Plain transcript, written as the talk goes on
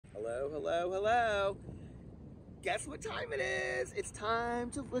hello, hello. Guess what time it is? It's time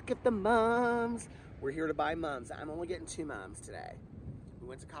to look at the mums. We're here to buy mums. I'm only getting 2 mums today. We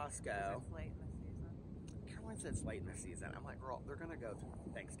went to Costco. It's late in the season. Caroline said it's late in the season. I'm like, girl, they're gonna go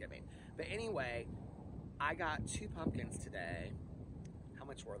through Thanksgiving. But anyway, I got 2 pumpkins today. How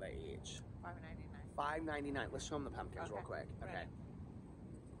much were they each? $5.99. $5.99. Let's show them the pumpkins real quick. Okay. Right.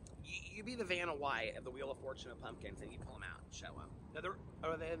 You be the Vanna White of the Wheel of Fortune of pumpkins, and you pull them out and show them. Now,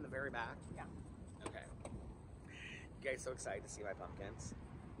 are they in the very back? Yeah. Okay. You guys so excited to see my pumpkins?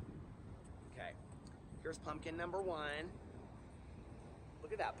 Okay. Here's pumpkin number 1.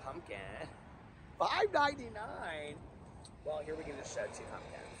 Look at that pumpkin. $5.99. Well, here we can just show 2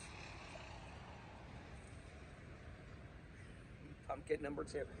 pumpkins. Pumpkin number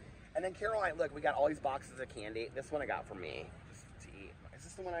 2. And then Caroline, look, we got all these boxes of candy. This one I got for me, just to eat. Is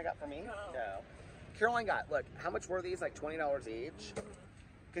this the one I got for me? No. Caroline got, look, how much were these? Like $20 each?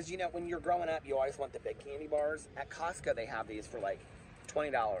 Because, you know, when you're growing up, you always want the big candy bars. At Costco, they have these for like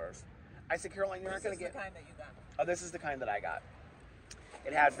 $20. I said, Caroline, you're not going to get... This is the kind that you got. Oh, this is the kind that I got.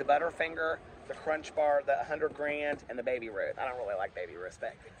 It has the Butterfinger, the Crunch Bar, the 100 Grand, and the Baby Ruth. I don't really like Baby Ruth,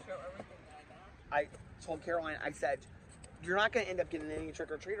 but... Show everything that I got. I told Caroline, I said, you're not going to end up getting any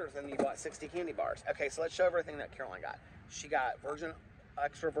trick-or-treaters, and you bought 60 candy bars. Okay, so let's show everything that Caroline got. She got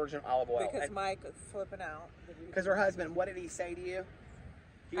extra virgin olive oil. Because Mike is flipping out. Because her husband, what did he say to you?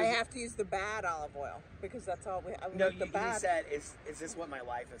 I have to use the bad olive oil because that's all we have. No, you said, is this what my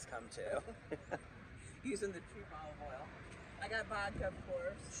life has come to? Using the cheap olive oil. I got vodka, of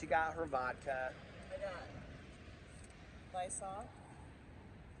course. She got her vodka. I got Lysol.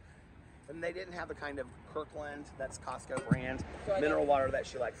 And they didn't have the kind of Kirkland, that's Costco brand, mineral water that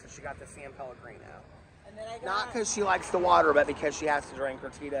she likes. So she got the San Pellegrino. And then I got... Not because she likes the water, but because she has to drink her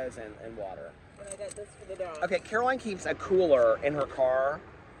Tito's and water. And I got this for the dog. Okay, Caroline keeps a cooler in her car.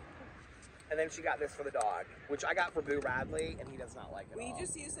 And then she got this for the dog, which I got for Boo Radley, and he does not like it We all.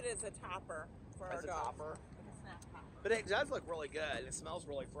 just use it as a topper for our As a dog. topper? Like a snack topper. But it does look really good. It smells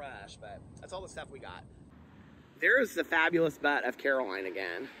really fresh, but that's all the stuff we got. There's the fabulous butt of Caroline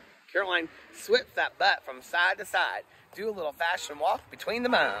again. Caroline swipes that butt from side to side. Do a little fashion walk between the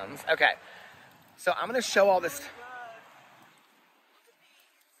mums. Okay, so I'm going to show all this.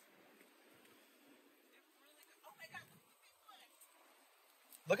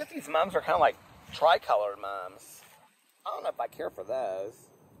 Look at these mums are kind of like tricolored mums. I don't know if I care for those.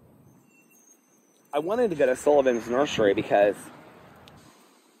 I wanted to go to Sullivan's Nursery because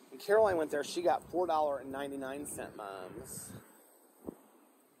when Caroline went there, she got $4.99 mums.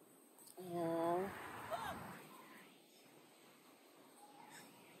 Aww.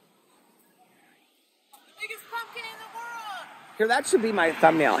 The biggest pumpkin in the world! Here, that should be my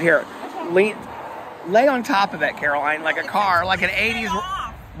thumbnail. Here, lay on top of it, Caroline, like a car, like an 80s.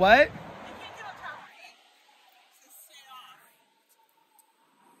 What? I can't get on top of it. Just stay off.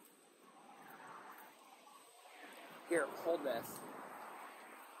 Here, hold this.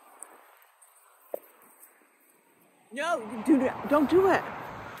 No, dude, don't do it.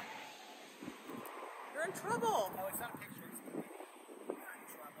 You're in trouble. No, it's not a picture. You're in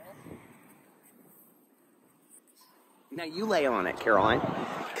trouble. Now you lay on it, Caroline.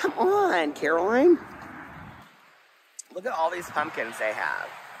 Come on, Caroline. Look at all these pumpkins they have.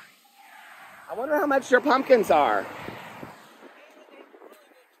 I wonder how much your pumpkins are.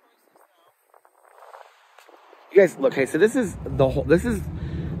 You guys, look, okay, so this is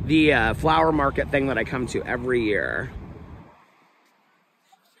the flower market thing that I come to every year.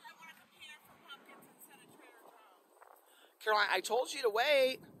 Caroline, I told you to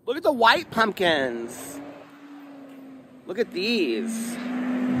wait. Look at the white pumpkins. Look at these.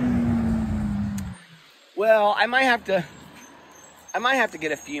 Well, I might have to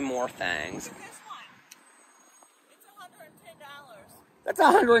get a few more things. This one. It's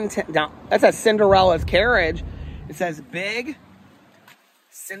 $110. That's $110. That's a Cinderella's carriage. It says big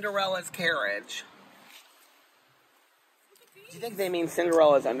Cinderella's carriage. Do you think they mean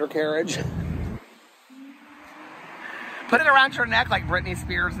Cinderella's undercarriage? Put it around your neck like Britney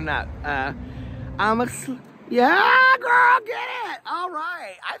Spears and that. Yeah, girl, get it. All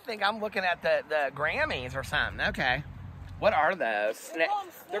right. I think I'm looking at the Grammys or something. Okay. What are those?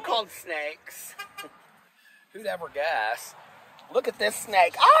 They're called snakes. Who'd ever guess? Look at this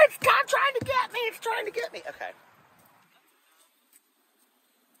snake. Oh, it's trying to get me. It's trying to get me. Okay.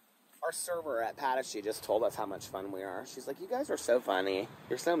 Our server at Patashi just told us how much fun we are. She's like, you guys are so funny.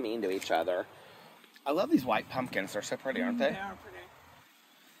 You're so mean to each other. I love these white pumpkins. They're so pretty, aren't they? They are pretty.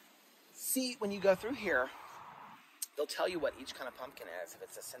 See, when you go through here, they'll tell you what each kind of pumpkin is. If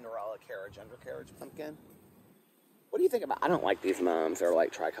it's a Cinderella carriage, undercarriage pumpkin. What do you think about? I don't like these mums. They're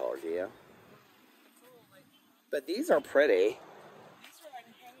like tricolor. Do you? But these are pretty. These are like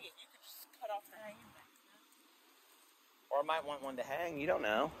hanging. You could just cut off the hanging. Or I might want one to hang. You don't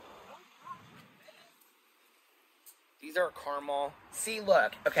know. These are caramel. See,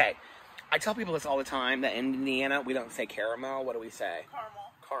 look. Okay. I tell people this all the time that in Indiana, we don't say caramel. What do we say?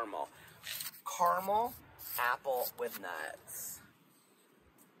 Caramel. Caramel. Caramel apple with nuts.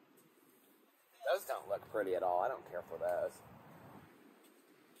 Those don't look pretty at all. I don't care for those.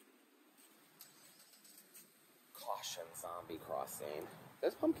 Caution Zombie Crossing.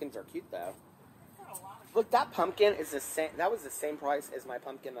 Those pumpkins are cute though. Look, that pumpkin is the same. That was the same price as my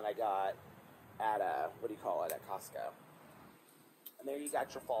pumpkin that I got at what do you call it, at Costco. And there you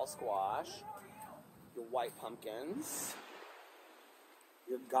got your fall squash, your white pumpkins,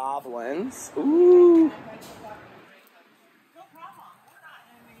 your goblins. Ooh.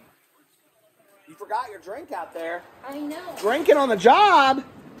 You forgot your drink out there. I know. Drinking on the job.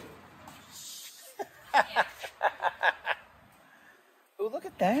 Oh, look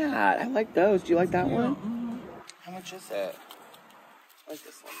at that. I like those. Do you like that one? Mm-hmm. How much is it? I like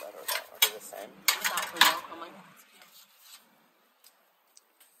this one better. Are they the same?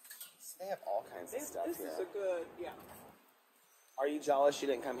 So they have all kinds of stuff This here. is a good, yeah. Are you jealous you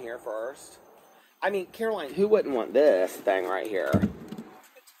didn't come here first? I mean, Caroline, who wouldn't want this thing right here? It's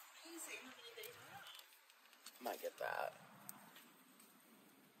crazy how many they have. Might get that.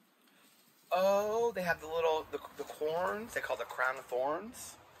 Oh, they have the little, the corns. They call the crown of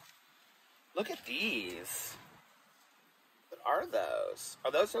thorns. Look at these. What are those?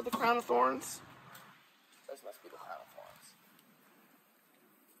 Are those the crown of thorns? Those must be the crown of thorns.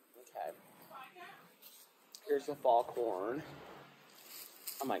 Okay. Here's the fall corn.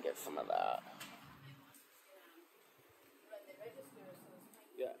 I might get some of that.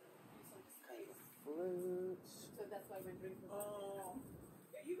 Yeah. Kind of fruits. So that's why we're drinking. Oh.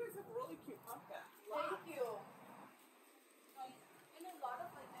 Yeah, you guys have really cute pumpkins. Thank you. And a lot of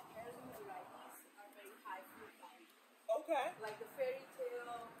like the heirloom varieties are very high fruit value. Okay. Like the fairy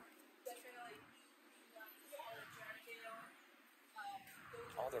tale, definitely tail.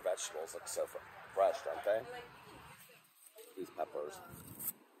 All their vegetables look so fresh, don't they? These peppers.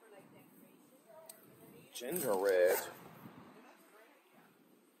 Ginger root.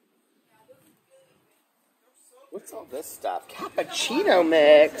 What's all this stuff? Cappuccino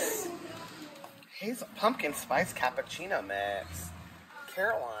mix. Hazel pumpkin spice cappuccino mix.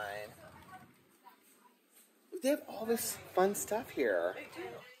 Caroline. They have all this fun stuff here.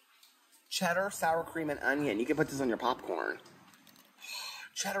 Cheddar, sour cream, and onion. You can put this on your popcorn.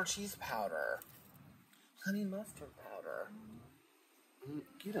 Cheddar cheese powder. Honey mustard powder.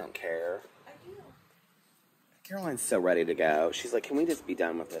 You don't care. I do. Caroline's so ready to go. She's like, can we just be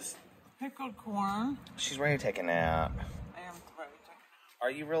done with this? Pickled corn. She's ready to take a nap. I am ready to take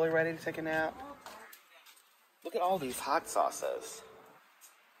Are you really ready to take a nap? Look at all these hot sauces.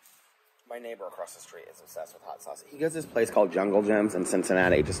 My neighbor across the street is obsessed with hot sauce. He goes to this place called Jungle Gems in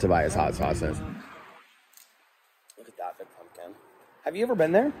Cincinnati just to buy his hot sauces. Look at that big pumpkin. Have you ever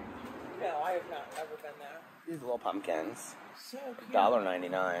been there? No, I have not ever been there. These little pumpkins. So cute.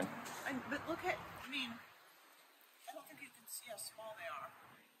 $1.99. But look at, I mean, I don't think you can see how small they are.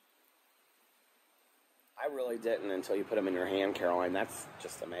 I really didn't until you put them in your hand, Caroline. That's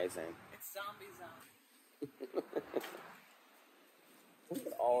just amazing. It's zombie zone. Look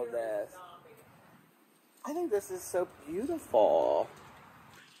at all of this. I think this is so beautiful.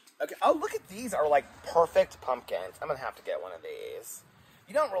 Okay. Oh, look at these are like perfect pumpkins. I'm going to have to get one of these.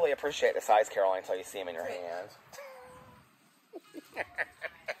 You don't really appreciate the size, Caroline, until you see them in your hand.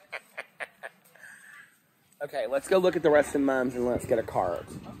 Okay, let's go look at the rest of the mums and let's get a cart.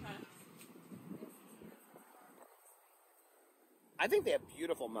 Okay. I think they have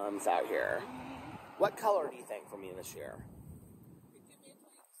beautiful mums out here. What color do you think for me this year?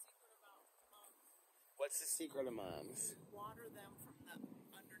 What's the secret of mums? Water them from the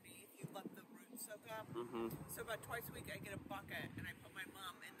underneath. You let the roots soak up. Mm-hmm. So about twice a week I get a bucket and I put my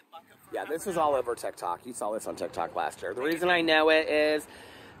mom in the bucket for Yeah, half this an was hour. all over TikTok. You saw this on TikTok last year. The reason I know it is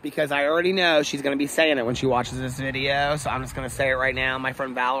because I already know she's going to be saying it when she watches this video. So I'm just going to say it right now. My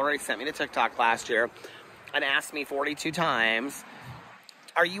friend Valerie sent me to TikTok last year and asked me 42 times,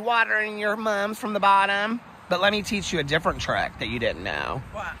 are you watering your mums from the bottom? But let me teach you a different trick that you didn't know.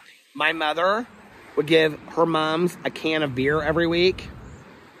 What? My mother would give her mums a can of beer every week,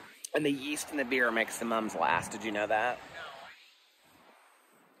 and the yeast in the beer makes the mums last. Did you know that?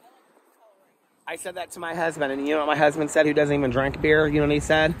 I said that to my husband, and you know what my husband said, who doesn't even drink beer? You know what he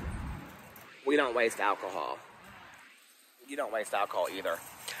said? We don't waste alcohol. You don't waste alcohol either.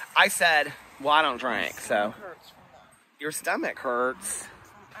 I said, well, I don't drink, so. Hurts from that. Your stomach hurts.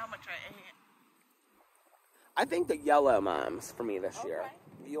 How much I ate. I think the yellow mums for me this year.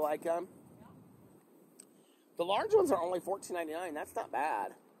 Do you like them? The large ones are only $14.99. That's not bad.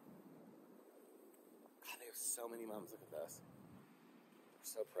 God, they have so many mums. Look at this.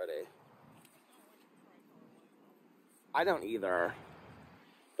 They're so pretty. I don't either.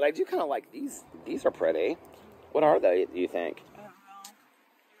 But I do kind of like these. These are pretty. What are they, do you think? I don't know.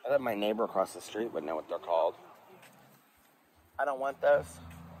 I bet my neighbor across the street would know what they're called. I don't want those.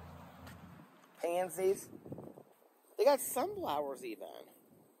 Pansies. They got sunflowers even.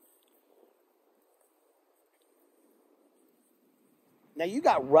 Now you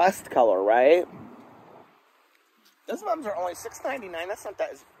got rust color, right? Those mums are only $6.99. That's not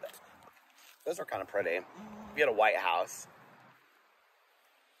that. Those are kind of pretty. If you had a White House.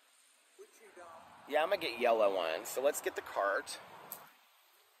 Yeah, I'm gonna get yellow ones. So let's get the cart.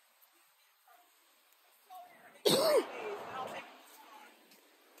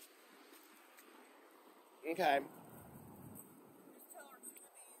 Okay.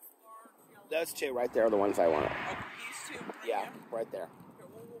 Those two right there are the ones I want. Okay, these two. Yeah, right there. Okay,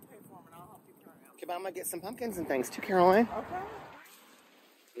 we'll pay for them and I'll help you carry them. Okay, but I'm gonna get some pumpkins and things too, Caroline.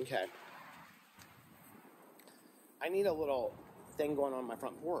 Okay. Okay. I need a little thing going on my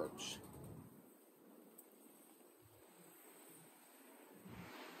front porch.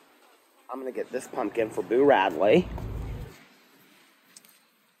 I'm gonna get this pumpkin for Boo Radley.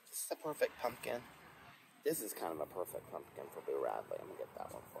 This is a perfect pumpkin. This is kind of a perfect pumpkin for Boo Radley. I'm gonna get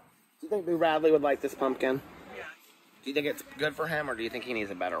that one for him. Do you think Boo Radley would like this pumpkin? Yeah. Do you think it's good for him, or do you think he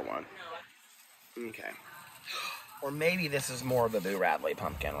needs a better one? No. Okay. Or maybe this is more of the Boo Radley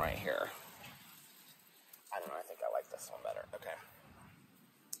pumpkin right here. I don't know. I think I like this one better. Okay.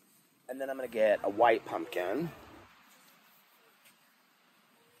 And then I'm going to get a white pumpkin.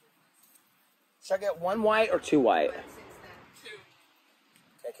 Should I get one white or two white? Two.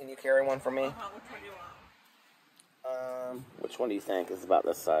 Okay, can you carry one for me? Which one do you want? Which one do you think is about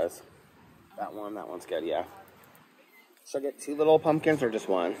this size? That one? That one's good, yeah. Should I get two little pumpkins or just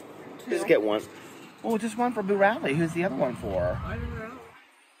one? Two. Just get one. Oh, just one for Boo Radley. Who's the other one for? I don't know.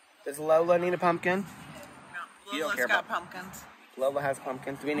 Does Lola need a pumpkin? No. You don't Lola's care got about- pumpkins. Lola has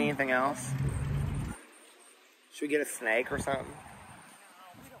pumpkins. Do we need anything else? Should we get a snake or something?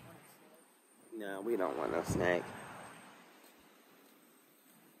 No, we don't want no snake.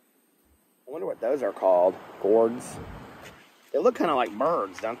 I wonder what those are called. Gourds. They look kind of like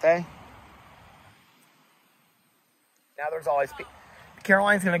birds, don't they? Now there's always...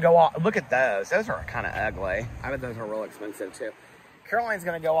 Caroline's going to go off. Look at those. Those are kind of ugly. I bet those are real expensive, too. Caroline's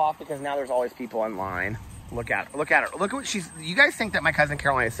going to go off because now there's always people in line. Look at her. Look at her. Look at what she's... You guys think that my cousin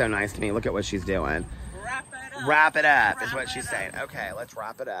Caroline is so nice to me. Look at what she's doing. Wrap it up. Wrap it up is Wrap what it she's up. saying. Okay, let's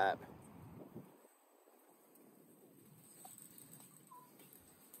wrap it up.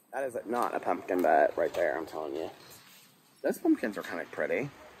 That is not a pumpkin butt right there, I'm telling you. Those pumpkins are kind of pretty.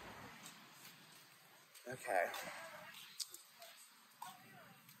 Okay.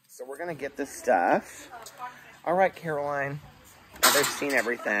 So we're going to get this stuff. All right, Caroline. Now they've seen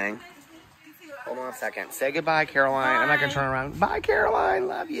everything. Hold on a second. Say goodbye, Caroline. I'm not going to turn around. Bye, Caroline.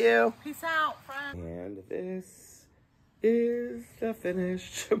 Love you. Peace out, friend. And this is the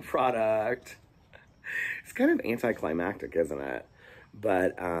finished product. It's kind of anticlimactic, isn't it?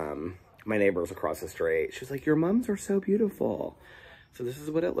 But my neighbor's across the street. She's like, your mums are so beautiful. So this is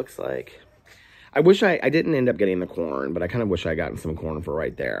what it looks like. I wish I didn't end up getting the corn, but I kind of wish I gotten some corn for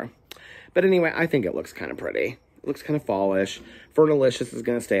right there. But anyway, I think it looks kind of pretty. It looks kind of fallish. Fernalicious is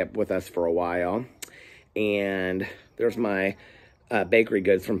going to stay up with us for a while. And there's my bakery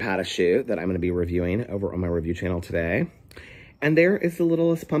goods from Patashoot that I'm going to be reviewing over on my review channel today. And there is the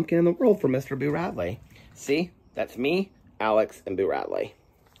littlest pumpkin in the world for Mr. Boo Radley. See? That's me, Alex, and Boo Radley.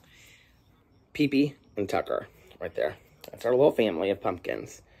 Pee-Pee and Tucker right there. That's our little family of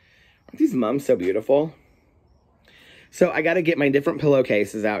pumpkins. Aren't these mums so beautiful? So I got to get my different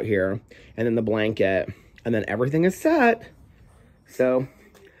pillowcases out here and then the blanket and then everything is set. So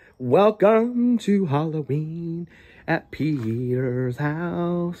welcome to Halloween at Peter's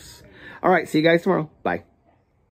house. All right, see you guys tomorrow. Bye.